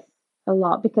faith a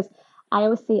lot, because I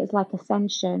always see it as like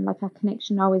ascension, like our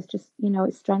connection always just,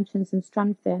 it strengthens and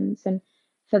strengthens. And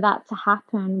for that to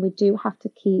happen, we do have to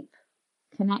keep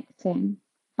connecting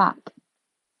back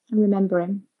and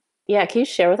remembering. Yeah, can you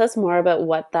share with us more about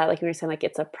what that, like you were saying, like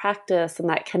it's a practice and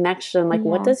that connection, like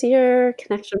what Yeah. does your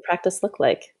connection practice look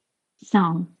like?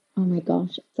 So, oh my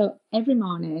gosh. So every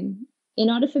morning, in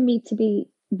order for me to be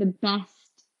the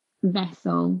best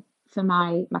vessel for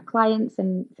my clients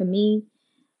and for me,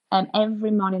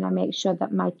 every morning I make sure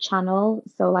that my channel,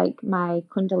 so like my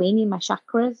kundalini, my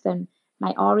chakras and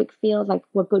my auric field, like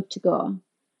we're good to go.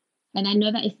 And I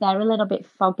know that if they're a little bit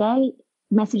foggy,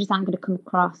 messages aren't going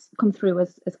to come through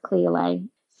as clearly.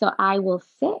 So I will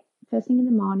sit first thing in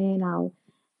the morning.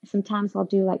 Sometimes I'll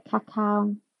do like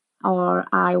cacao, or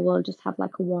I will just have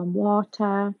like a warm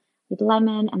water with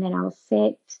lemon, and then I'll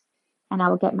sit and I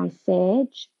will get my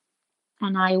sage,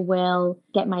 and I will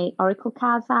get my oracle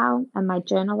cards out and my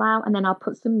journal out, and then I'll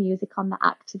put some music on that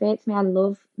activates me. I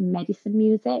love medicine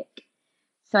music.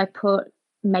 So I put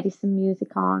medicine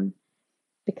music on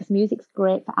because music's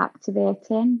great for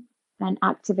activating and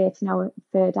activating our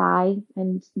third eye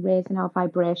and raising our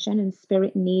vibration. And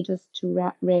spirit needs us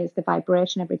to raise the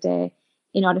vibration every day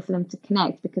in order for them to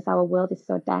connect, because our world is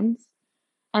so dense.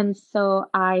 And so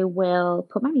I will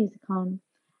put my music on,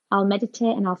 I'll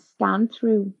meditate and I'll scan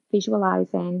through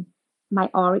visualizing my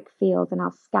auric field and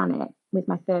I'll scan it with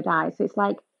my third eye. So it's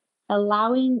like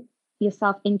allowing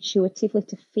yourself intuitively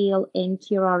to feel into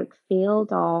your auric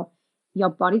field or your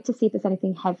body to see if there's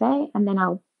anything heavy. And then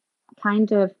I'll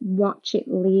kind of watch it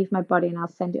leave my body and I'll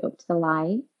send it up to the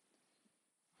light.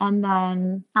 And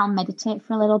then I'll meditate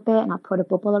for a little bit and I'll put a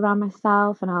bubble around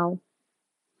myself and I'll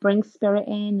bring spirit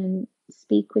in and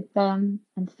speak with them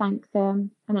and thank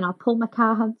them. And then I'll pull my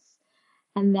cards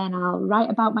and then I'll write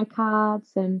about my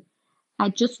cards. And I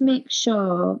just make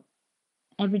sure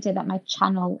every day that my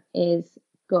channel is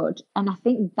good. And I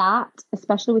think that,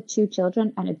 especially with two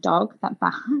children and a dog that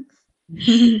barks,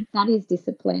 that is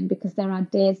discipline, because there are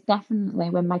days definitely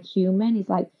when my human is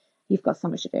like, you've got so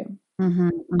much to do.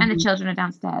 And the children are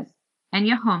downstairs and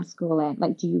you're homeschooling.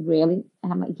 Like, do you really?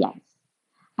 And I'm like, yes,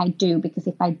 I do. Because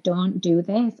if I don't do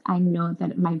this, I know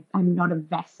that I'm not a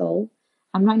vessel.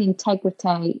 I'm not in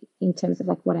integrity in terms of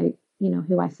like what I,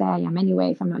 who I say I am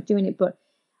anyway, if I'm not doing it. But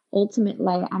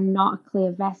ultimately, I'm not a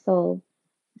clear vessel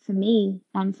for me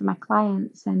and for my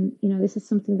clients. And, this is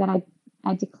something that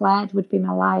I declared would be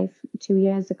my life 2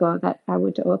 years ago, that I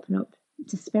would open up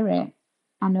to spirit.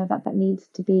 I know that needs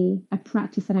to be a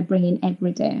practice that I bring in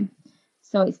every day.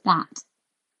 So it's that.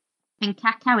 And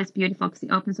cacao is beautiful because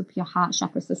it opens up your heart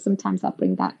chakra. So sometimes I'll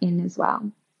bring that in as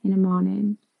well in the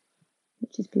morning,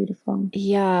 which is beautiful.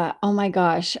 Yeah. Oh my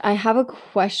gosh. I have a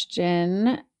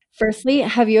question. Firstly,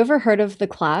 have you ever heard of the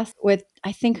class with,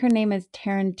 I think her name is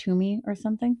Taryn Toomey or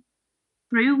something?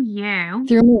 Through you.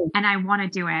 Through me. And I want to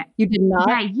do it. You did not?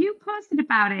 Yeah, you posted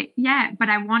about it. Yeah, but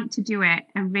I want to do it.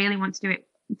 I really want to do it.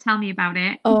 Tell me about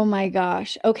it. Oh my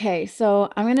gosh. Okay. So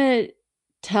I'm going to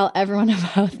tell everyone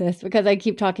about this because I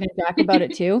keep talking to Jack about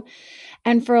it too.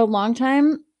 And for a long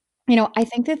time, I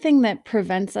think the thing that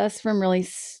prevents us from really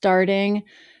starting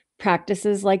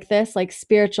practices like this, like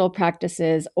spiritual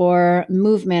practices or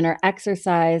movement or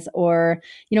exercise or,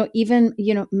 even,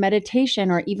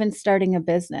 meditation or even starting a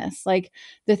business. Like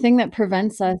the thing that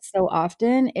prevents us so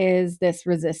often is this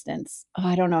resistance. Oh,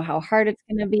 I don't know how hard it's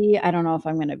going to be. I don't know if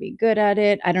I'm going to be good at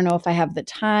it. I don't know if I have the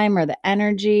time or the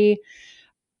energy.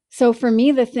 So for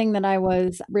me, the thing that I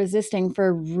was resisting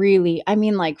for really, I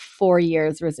mean, like 4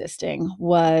 years resisting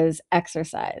was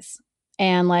exercise.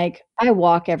 And like I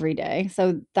walk every day.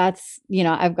 So that's,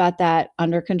 I've got that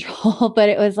under control. But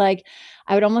it was like,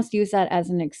 I would almost use that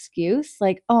as an excuse.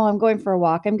 Like, oh, I'm going for a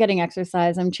walk. I'm getting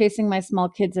exercise. I'm chasing my small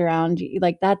kids around.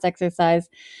 Like that's exercise.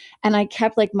 And I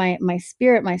kept like my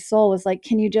spirit, my soul was like,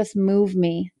 can you just move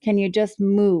me? Can you just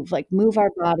move? Like move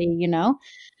our body, And I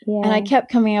Yeah.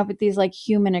 kept coming up with these like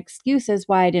human excuses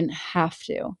why I didn't have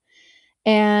to.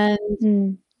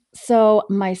 And so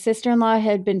my sister-in-law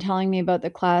had been telling me about the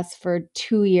class for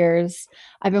 2 years.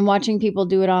 I've been watching people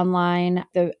do it online.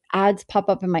 The ads pop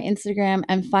up in my Instagram.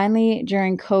 And finally,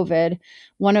 during COVID,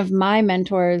 one of my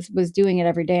mentors was doing it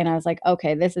every day. And I was like,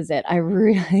 okay, this is it. I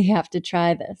really have to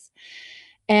try this.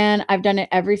 And I've done it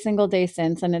every single day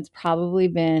since. And it's probably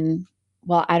been,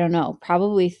 well, I don't know,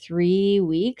 probably 3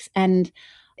 weeks. And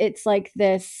it's like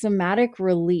this somatic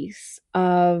release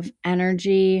of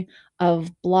energy,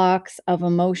 of blocks, of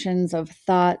emotions, of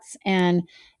thoughts. And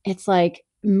it's like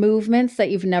movements that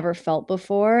you've never felt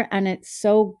before. And it's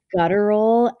so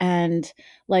guttural and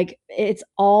like it's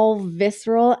all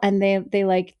visceral. And they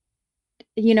like,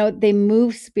 they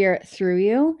move spirit through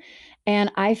you.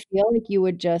 And I feel like you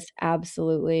would just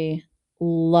absolutely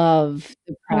love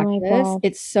the Oh my practice. God.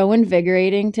 It's so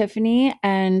invigorating, Tiffany,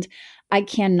 and I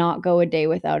cannot go a day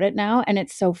without it now. And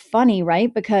it's so funny,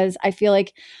 right? Because I feel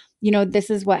like, this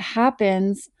is what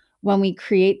happens when we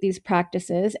create these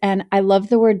practices. And I love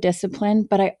the word discipline,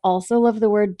 but I also love the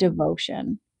word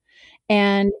devotion.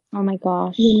 And Oh my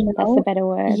gosh. you That's a know better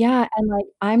word. yeah, and, like,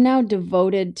 I'm now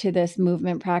devoted to this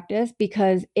movement practice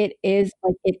because it is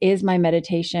my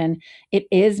meditation, it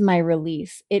is my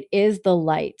release, it is the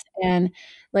light, and,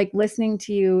 like, listening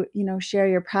to you, share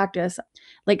your practice,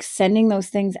 like, sending those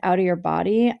things out of your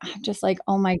body, I'm just like,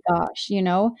 "Oh my gosh,"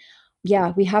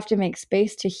 Yeah, we have to make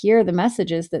space to hear the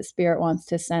messages that spirit wants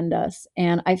to send us,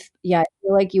 and I feel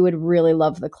like you would really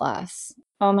love the class.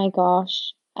 Oh my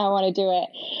gosh. I want to do it.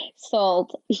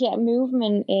 Sold. Yeah,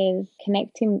 movement is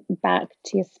connecting back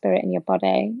to your spirit and your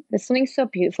body. There's something so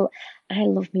beautiful. I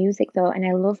love music though, and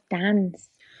I love dance.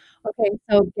 Okay,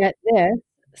 so get this.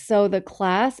 So the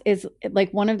class is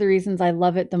like one of the reasons I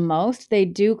love it the most. They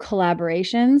do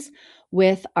collaborations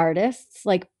with artists,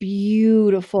 like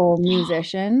beautiful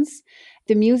musicians.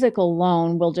 The music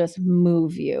alone will just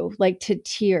move you like to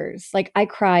tears. Like I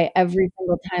cry every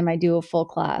single time I do a full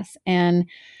class. And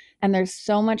and there's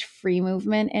so much free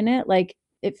movement in it. Like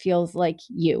it feels like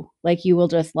you will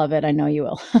just love it. I know you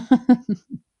will.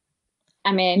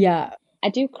 I mean, Yeah. I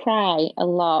do cry a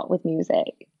lot with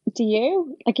music. Do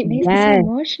you? Like it makes me so Yes. It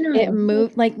emotional.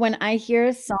 moved like when I hear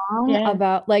a song Yeah.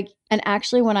 about like, and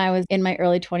actually when I was in my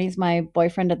early 20s, my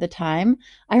boyfriend at the time,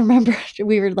 I remember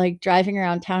we were like driving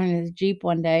around town in his Jeep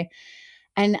one day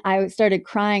and I started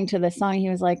crying to the song. He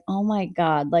was like, "Oh my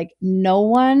God, like no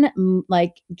one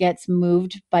like gets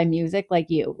moved by music like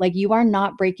you. Like you are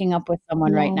not breaking up with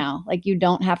someone right Yeah. now. Like you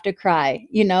don't have to cry,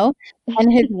 you know?"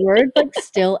 And his words like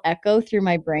still echo through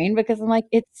my brain because I'm like,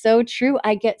 it's so true.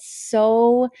 I get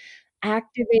so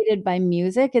activated by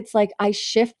music. It's like I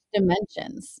shift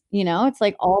dimensions, you know? It's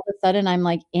like all of a sudden I'm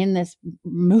like in this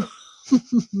mo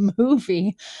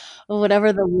movie or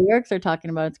whatever the lyrics are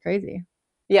talking about. It's crazy.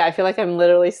 Yeah, I feel like I'm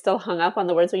literally still hung up on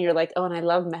the words when you're like, oh, and I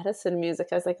love medicine music.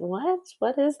 I was like, what?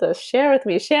 What is this? Share with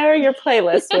me. Share your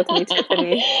playlist with me,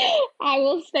 Tiffany. I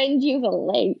will send you the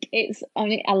link. It's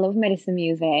I love medicine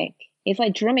music. It's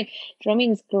like drumming.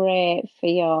 Drumming's great for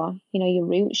your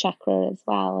root chakra as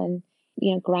well,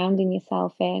 and grounding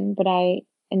yourself in.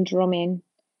 And drumming,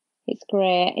 it's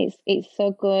great. It's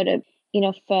so good at,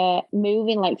 for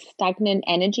moving like stagnant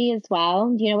energy as well.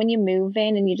 When you're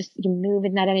moving and you're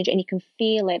moving that energy and you can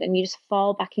feel it and you just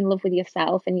fall back in love with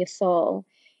yourself and your soul.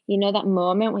 That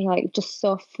moment when you're like just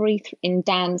so free in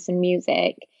dance and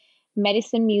music.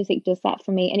 Medicine music does that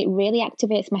for me, and it really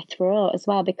activates my throat as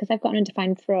well because I've got an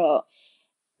undefined throat.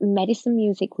 Medicine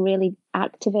music really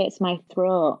activates my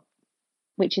throat,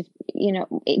 which is, do you know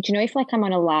if like I'm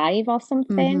on a live or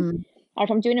something, or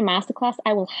if I'm doing a masterclass,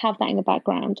 I will have that in the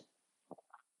background.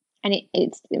 And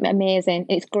it's amazing.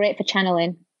 It's great for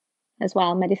channeling as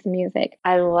well, medicine music.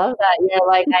 I love that. You're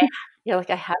like,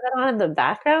 I have it on in the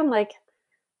background. Like,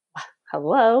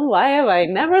 hello, why have I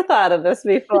never thought of this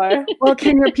before? Well,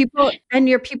 can your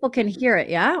people can hear it,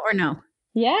 yeah, or no?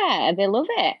 Yeah, they love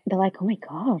it. They're like, oh my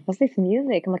God, what's this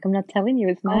music? I'm like, I'm not telling you,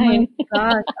 it's Oh my mine.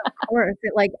 gosh, of course.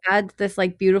 It like adds this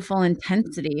like beautiful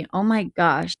intensity. Oh my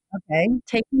gosh. Okay,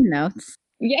 taking notes.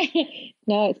 Yeah,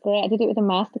 no, it's great. I did it with a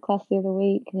masterclass the other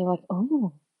week, and you're like,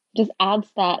 oh, just adds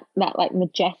that like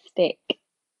majestic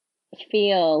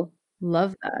feel.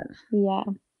 Love that. Yeah.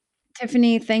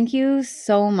 Tiffany, thank you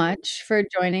so much for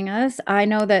joining us. I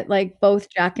know that like both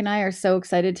Jack and I are so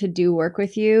excited to do work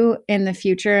with you in the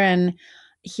future, and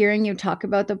hearing you talk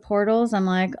about the portals, I'm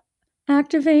like,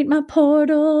 activate my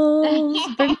portals,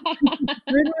 bring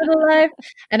me to life.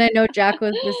 And I know Jack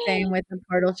was the same with the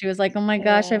portal. She was like, "Oh my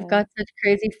gosh, I've Yeah. got such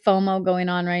crazy FOMO going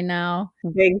on right now."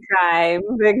 Big time,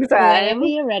 big time. Whenever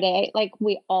you're ready, like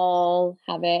we all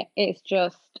have it. It's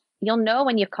just, you'll know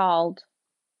when you're called.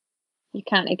 You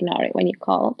can't ignore it when you're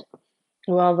called.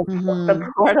 Well,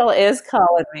 the portal is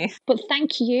calling me. But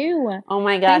thank you. Oh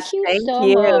my gosh, Thank you thank so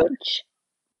you. much.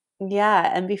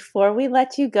 Yeah, and before we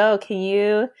let you go, can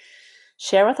you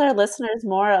share with our listeners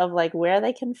more of like where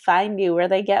they can find you, where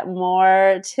they get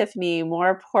more Tiffany,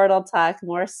 more portal talk,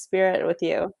 more spirit with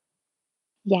you?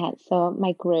 Yeah, so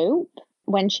my group,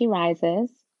 When She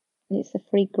Rises, it's a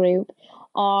free group.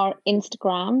 Or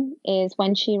Instagram is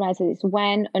When She Rises. It's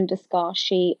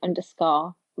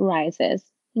when_she_rises.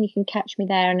 And you can catch me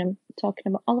there, and I'm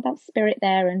talking all about spirit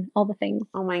there and all the things.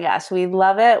 Oh my gosh, we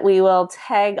love it. We will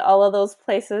tag all of those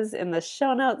places in the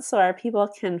show notes so our people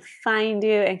can find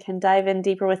you and can dive in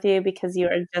deeper with you, because you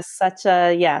are just such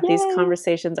a, these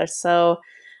conversations are so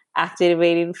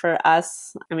activating for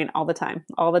us. I mean, all the time.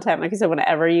 Like I said,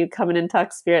 whenever you come in and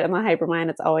talk spirit and the hypermind,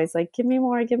 it's always like, give me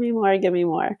more, give me more, give me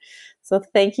more. So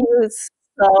thank you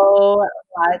so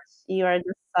much. You are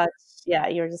just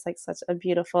you're just like such a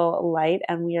beautiful light,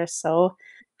 and we are so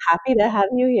happy to have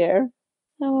you here.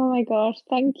 Oh my gosh,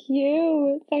 thank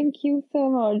you. Thank you so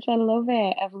much. I love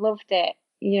it. I've loved it.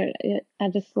 I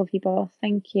just love you both.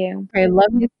 Thank you. I love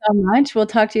you so much. We'll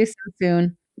talk to you so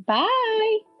soon.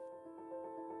 Bye.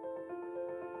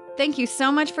 Thank you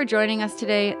so much for joining us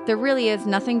today. There really is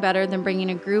nothing better than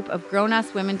bringing a group of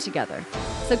grown-ass women together.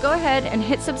 So go ahead and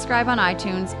hit subscribe on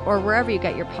iTunes or wherever you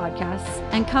get your podcasts,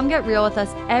 and come get real with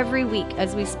us every week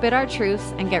as we spit our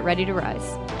truths and get ready to rise.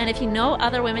 And if you know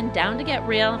other women down to get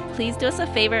real, please do us a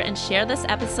favor and share this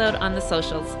episode on the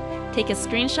socials. Take a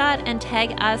screenshot and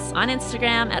tag us on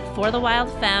Instagram at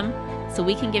ForTheWildFemme so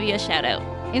we can give you a shout out.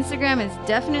 Instagram is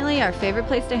definitely our favorite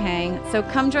place to hang, so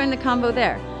come join the combo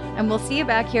there. And we'll see you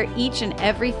back here each and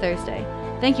every Thursday.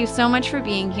 Thank you so much for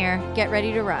being here. Get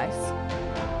ready to rise.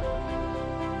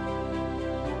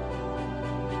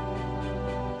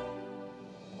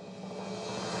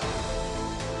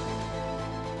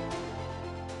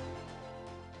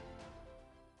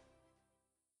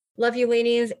 Love you,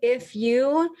 ladies. If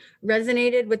you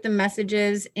resonated with the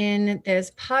messages in this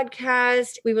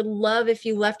podcast, we would love if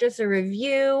you left us a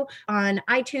review on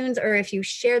iTunes, or if you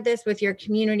shared this with your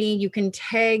community. You can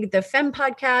tag the Femme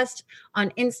Podcast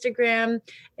on Instagram.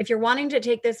 If you're wanting to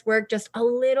take this work just a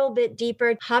little bit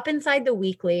deeper, hop inside the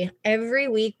weekly. Every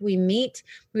week we meet.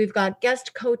 We've got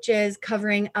guest coaches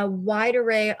covering a wide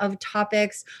array of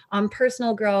topics on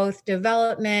personal growth,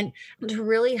 development, to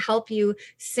really help you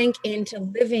sink into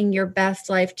living your best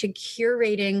life, to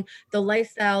curating the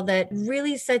lifestyle that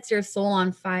really sets your soul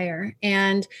on fire.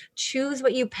 And choose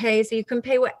what you pay. So you can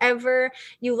pay whatever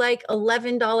you like,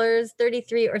 $11,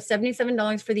 $33, or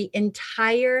 $77 for the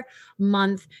entire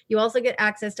month. You also get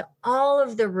access to all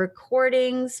of the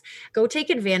recordings. Go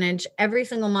take advantage. Every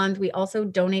single month, we also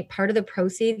donate part of the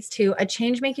proceeds to a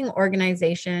change-making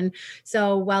organization.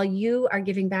 So while you are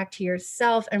giving back to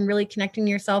yourself and really connecting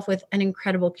yourself with an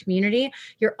incredible community,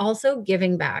 you're also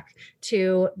giving back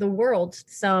to the world.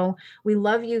 So we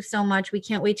love you so much. We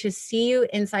can't wait to see you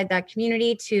inside that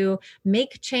community, to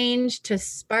make change, to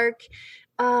spark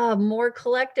more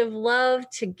collective love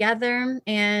together.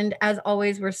 And as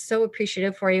always, we're so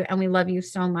appreciative for you and we love you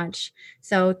so much.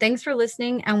 So thanks for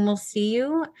listening, and we'll see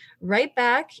you right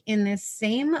back in this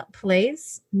same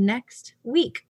place next week.